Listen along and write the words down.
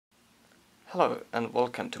Hello and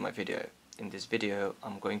welcome to my video. In this video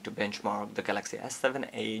I'm going to benchmark the Galaxy S7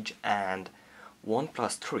 Edge and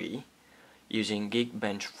OnePlus 3 using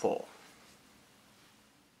Geekbench 4.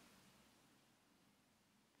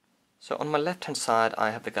 So on my left hand side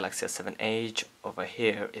I have the Galaxy S7 Edge. Over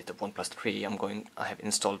here is the OnePlus 3. I have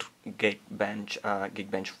installed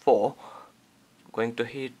Geekbench 4. Going to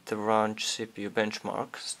hit the run CPU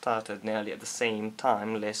benchmark. Started nearly at the same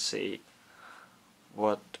time. Let's see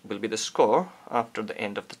what will be the score after the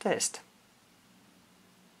end of the test.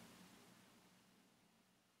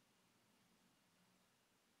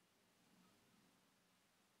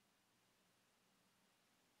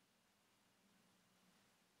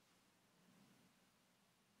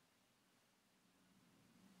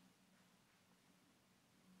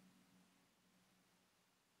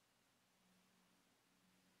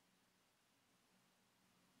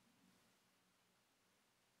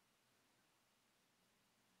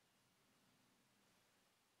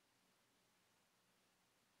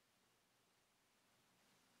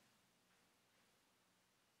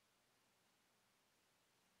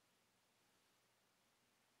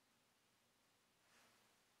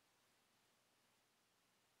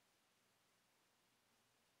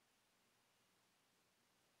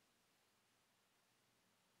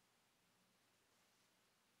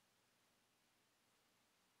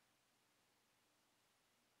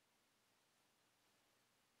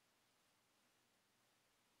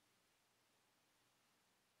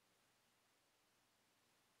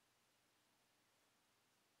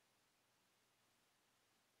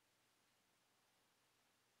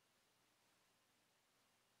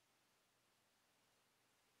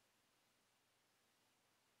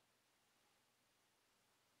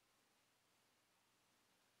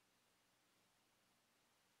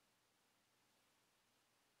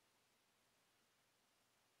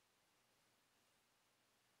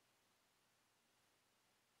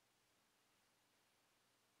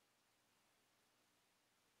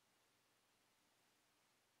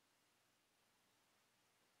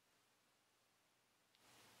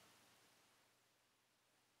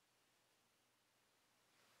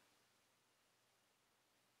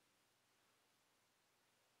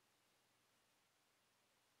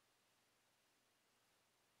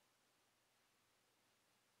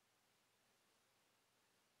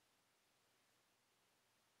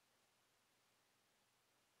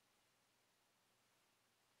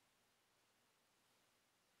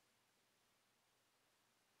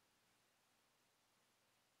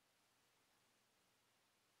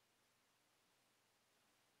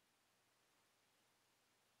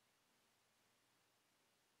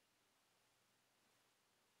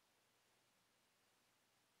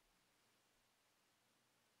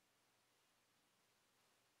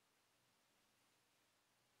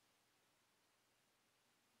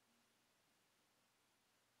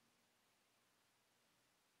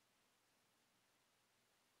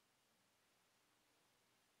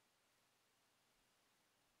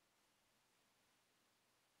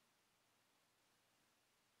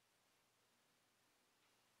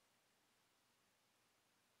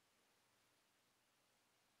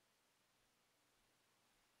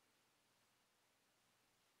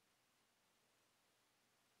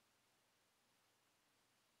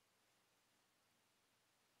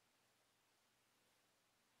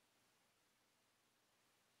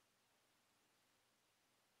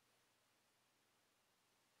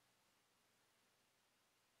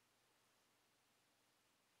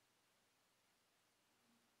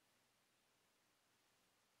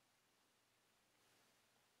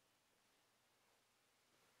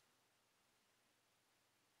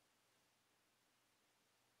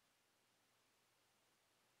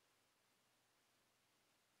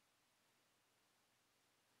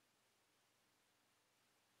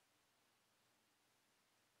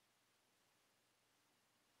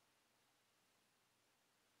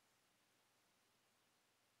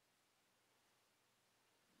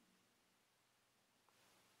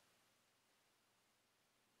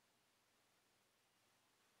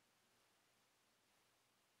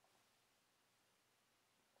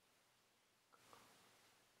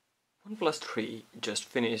 OnePlus 3 just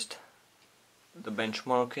finished the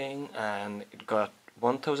benchmarking and it got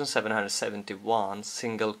 1771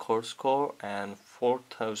 single core score and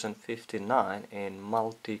 4059 in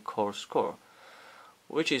multi-core score,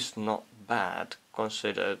 which is not bad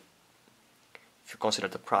considered if you consider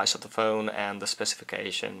the price of the phone and the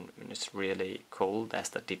specification. It's really cool. That's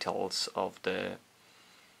the details of the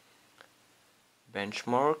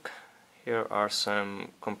benchmark. Here are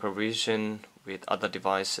some comparison with other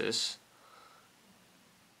devices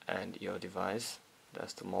and your device.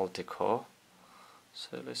 That's the multi-core.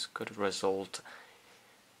 So let's go to result.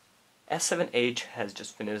 S7H has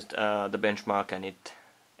just finished the benchmark, and it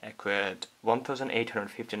acquired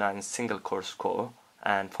 1859 single core score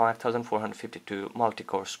and 5452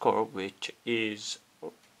 multi-core score, which is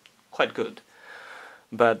quite good.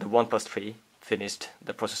 But the OnePlus 3 finished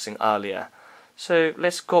the processing earlier. So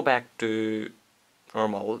let's go back to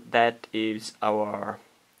normal. That is our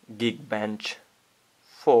Geekbench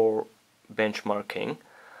for benchmarking.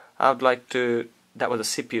 I would like to, that was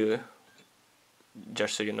a CPU,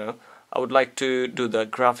 just so you know. I would like to do the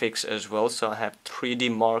graphics as well, so I have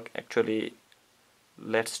 3DMark. Actually,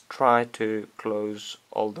 let's try to close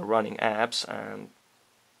all the running apps and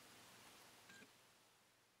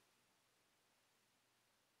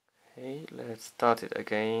okay, let's start it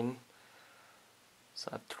again. So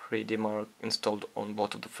I have 3DMark installed on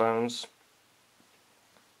both of the phones.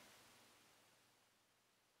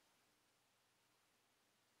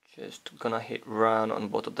 Just gonna hit run on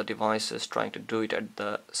both of the devices, trying to do it at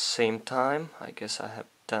the same time. I guess I have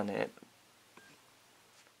done it.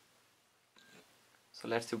 So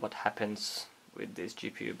let's see what happens with this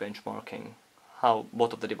GPU benchmarking, how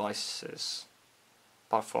both of the devices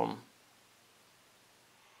perform.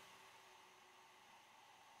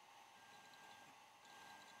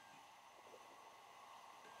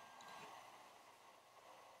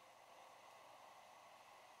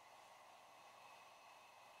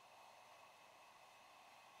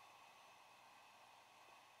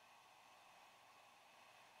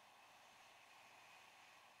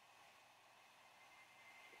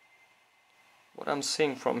 What I'm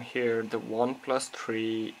seeing from here, the OnePlus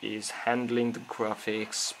 3 is handling the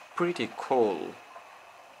graphics pretty cool,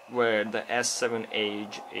 where the S7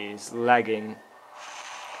 is lagging.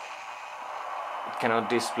 It cannot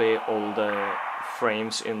display all the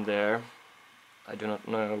frames in there. I do not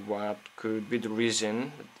know what could be the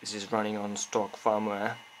reason. This is running on stock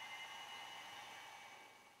firmware.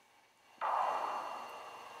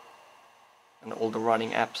 And all the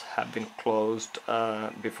running apps have been closed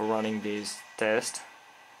before running this test.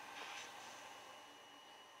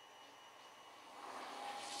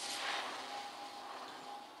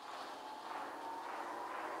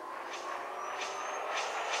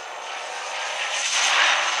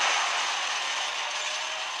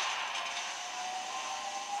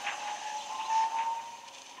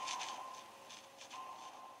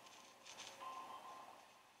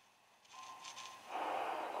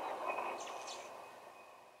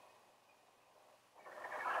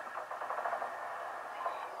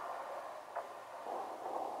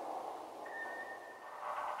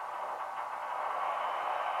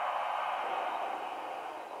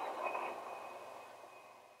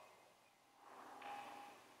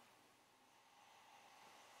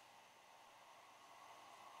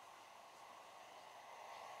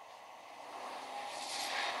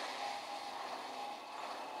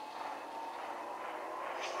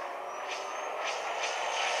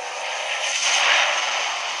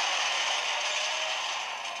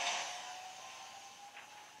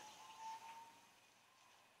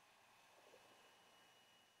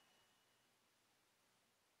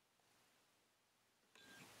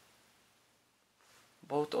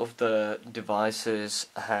 Both of the devices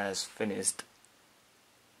has finished.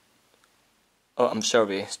 Oh, I'm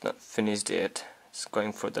sorry, it's not finished yet. It's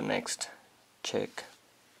going for the next check.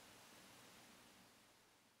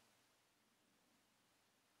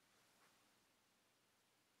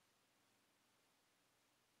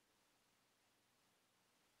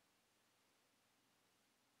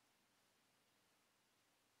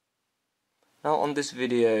 Now on this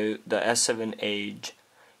video, the S7 Edge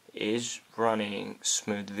is running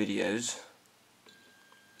smooth videos.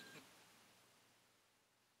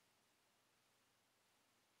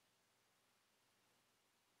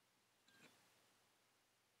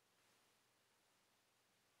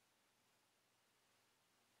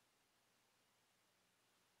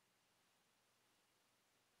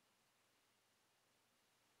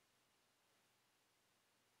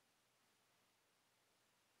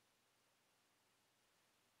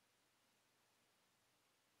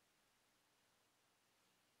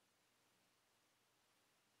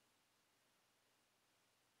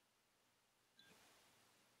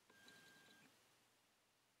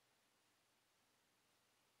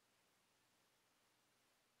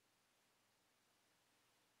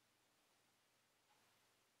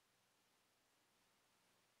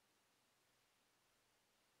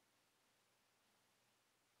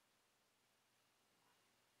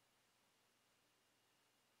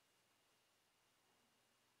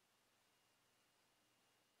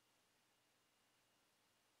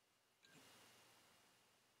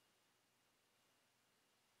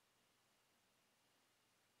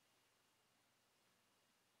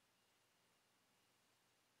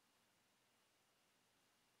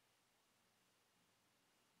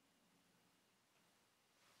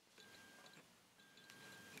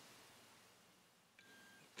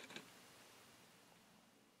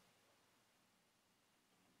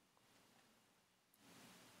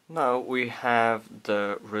 Now we have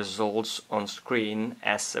the results on screen.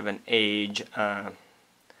 S7 Edge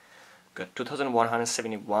got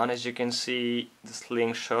 2171, as you can see, the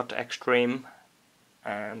Slingshot Extreme,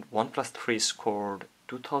 and OnePlus 3 scored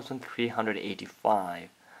 2385.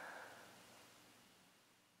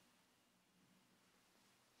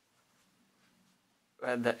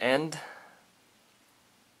 At the end,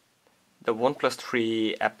 the OnePlus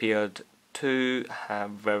 3 appeared to have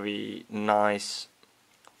very nice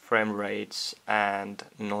frame rates and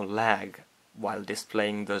no lag while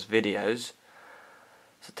displaying those videos.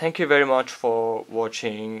 So thank you very much for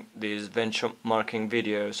watching these benchmarking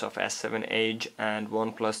videos of S7 Edge and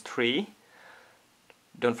OnePlus 3.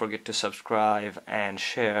 Don't forget to subscribe and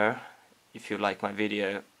share if you like my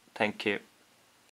video. Thank you.